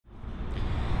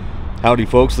Howdy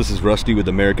folks, this is Rusty with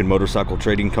American Motorcycle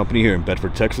Trading Company here in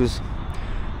Bedford, Texas.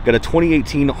 Got a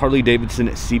 2018 Harley Davidson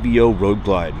CVO Road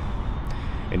Glide.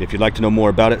 And if you'd like to know more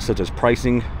about it, such as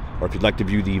pricing, or if you'd like to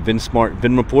view the VinSmart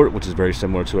VIN report, which is very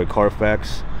similar to a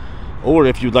Carfax, or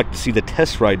if you'd like to see the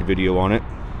test ride video on it,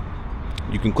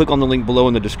 you can click on the link below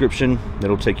in the description.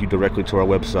 It'll take you directly to our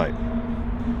website.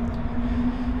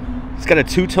 It's got a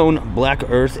two-tone black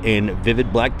earth and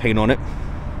vivid black paint on it.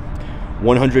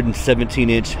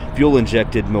 117-inch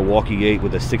fuel-injected Milwaukee 8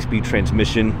 with a 6-speed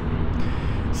transmission.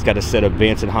 It's got a set of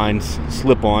Vance & Hines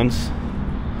slip-ons,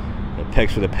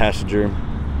 pegs for the passenger,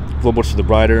 floorboards for the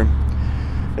rider.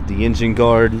 Got the engine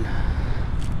guard.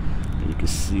 You can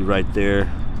see right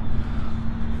there,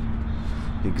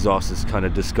 the exhaust is kind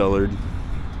of discolored.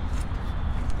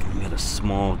 We got a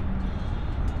small,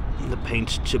 the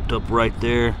paint's chipped up right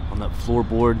there on that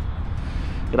floorboard.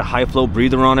 Got a high flow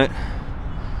breather on it.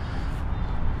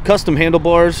 Custom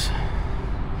handlebars,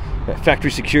 got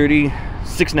factory security,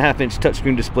 6.5-inch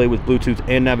touchscreen display with Bluetooth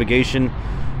and navigation,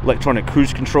 electronic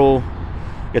cruise control.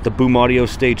 Got the Boom Audio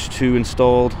Stage 2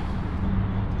 installed.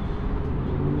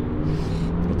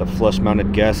 Got the flush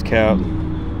mounted gas cap.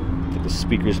 Got the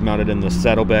speakers mounted in the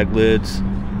saddlebag lids.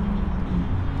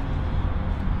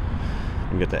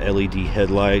 We got the LED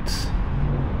headlights.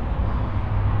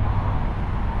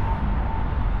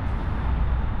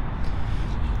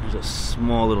 There's a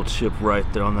small little chip right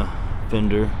there on the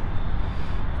fender.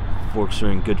 Forks are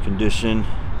in good condition.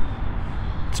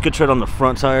 It's a good tread on the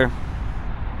front tire.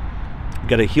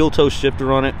 Got a heel toe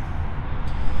shifter on it.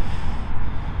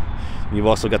 You've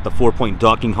also got the 4-point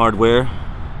docking hardware,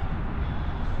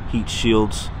 heat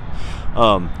shields.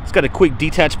 It's got a quick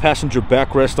detached passenger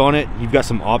backrest on it. You've got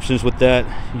some options with that.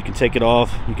 You can take it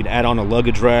off. You can add on a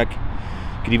luggage rack.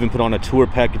 You could even put on a tour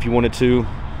pack if you wanted to.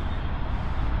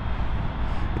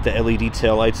 Get the LED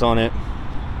tail lights on it.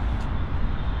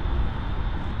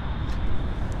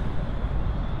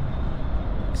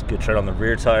 It's a good tread on the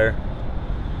rear tire.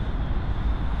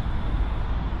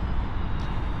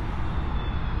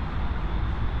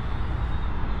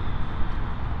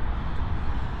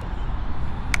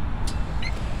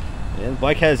 And the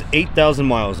bike has 8,000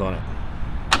 miles on it.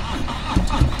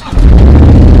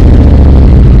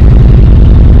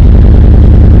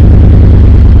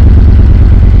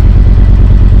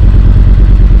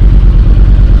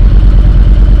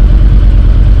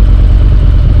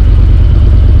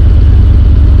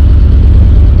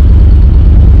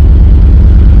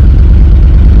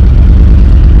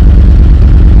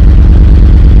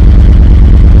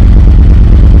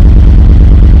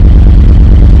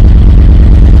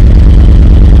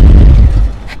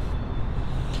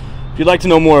 If you'd like to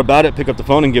know more about it, pick up the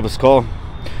phone and give us a call.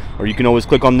 Or you can always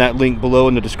click on that link below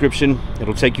in the description.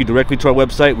 It'll take you directly to our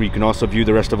website where you can also view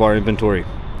the rest of our inventory.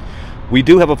 We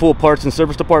do have a full parts and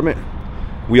service department.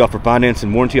 We offer finance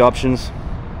and warranty options.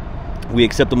 We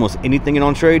accept almost anything in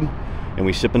on trade, and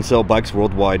we ship and sell bikes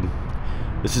worldwide.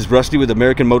 This is Rusty with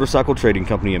American Motorcycle Trading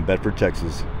Company in Bedford,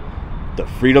 Texas. The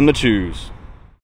freedom to choose.